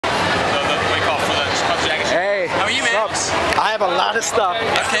I have a lot of stuff.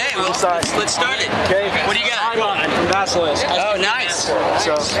 Okay, well, let's start it. Okay. What do you got? From Basilisk. Oh, nice.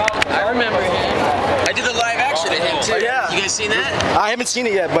 So I remember him. I did the live action of him too. Yeah. You guys seen that? I haven't seen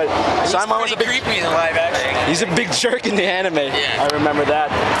it yet, but Simon was a big creepy in the live action. He's a big jerk in the anime. Yeah. I remember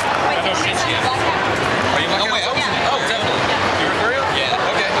that. Are you looking? Oh, definitely. You were for real?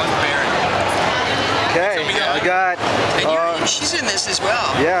 Yeah. Okay. I was prepared. Okay. I got. And she's in this as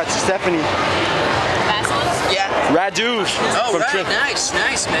well. Yeah, it's Stephanie. Yeah. Radu. Oh, from right. Nice,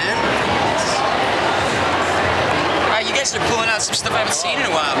 man. You guys are pulling out some stuff I haven't seen in a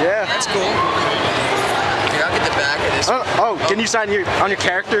while. Yeah. That's cool. Here, I'll get the back of this. Can you sign on your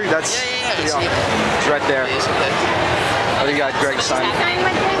character? That's yeah. It's right there. Oh, you got Greg sign.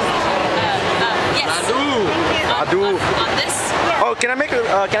 Yes. Adu. On this? Oh, can I make a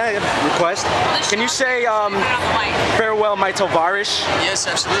request? Can you say farewell, my Tovarish? Yes,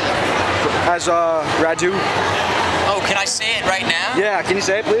 absolutely. As Radu. Oh, can I say it right now? Yeah, can you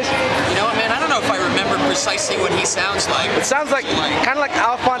say it, please? You know what, man? I don't know if I remember precisely what he sounds like. It sounds like kind of like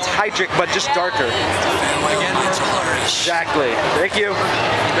Alphonse Heydrich, but just darker. Exactly. Thank you.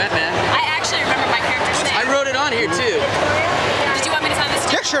 You bet, man. I actually remember my character's name. I wrote it on here too. Did you want me to sign this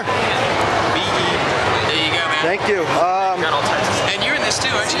too? Yeah, sure. B-E. There you go, man. Thank you. And you're in this too,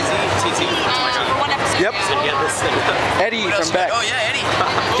 aren't you? For one episode. Yep. Eddie from BECK. Oh yeah, Eddie.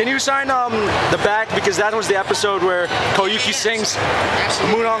 Can you sign the back, because that was the episode where Koyuki sings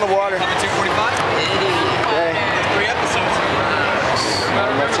Moon on the Water. 245. Okay. 3 episodes.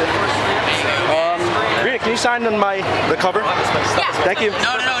 That's it. Rita, can you sign on the cover? Yeah. Thank you.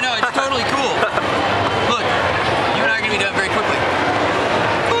 No, it's totally cool. Look, you and I are gonna be done very quickly.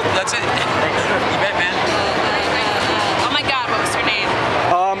 Boop, that's it. You bet, man. Oh my God, what was her name?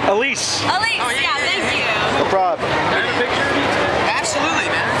 Elise. Elise. Oh, yeah, thank you. No problem. Absolutely,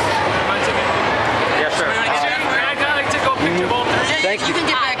 man. Yeah, sure. Thank you. You can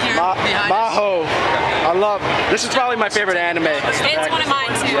get back here behind us. Maho. I love. This is probably my favorite anime. It's one of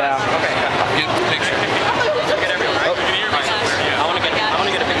mine too. Yeah. Okay. Get the picture. Get everyone, right? I want to get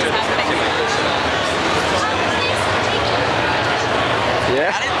a picture of this.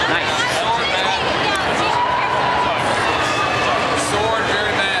 Yeah. Nice. Sword,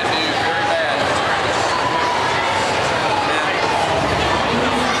 very bad, dude. Very bad.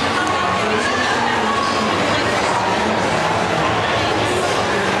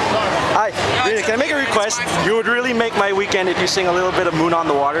 Hi, Rita, can I make a request? You would really make my weekend if you sing a little bit of Moon on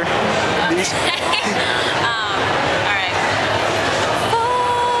the Water, please. Alright.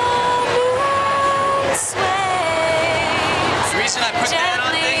 The reason I put that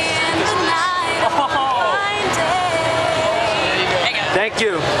on Thank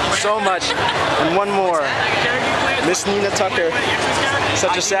you so much. And one more. Miss Nina Tucker.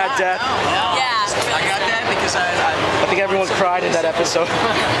 Such a sad death. Yeah. I got that because I think everyone cried in that episode.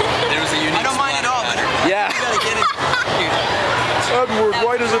 There was a unique. I don't mind at all. Yeah. You gotta get it. Edward,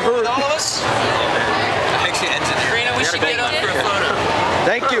 why does it hurt? All of us. That makes you engineer. Karina, we should get up for a photo.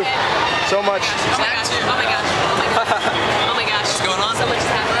 Thank you so much. Oh my gosh.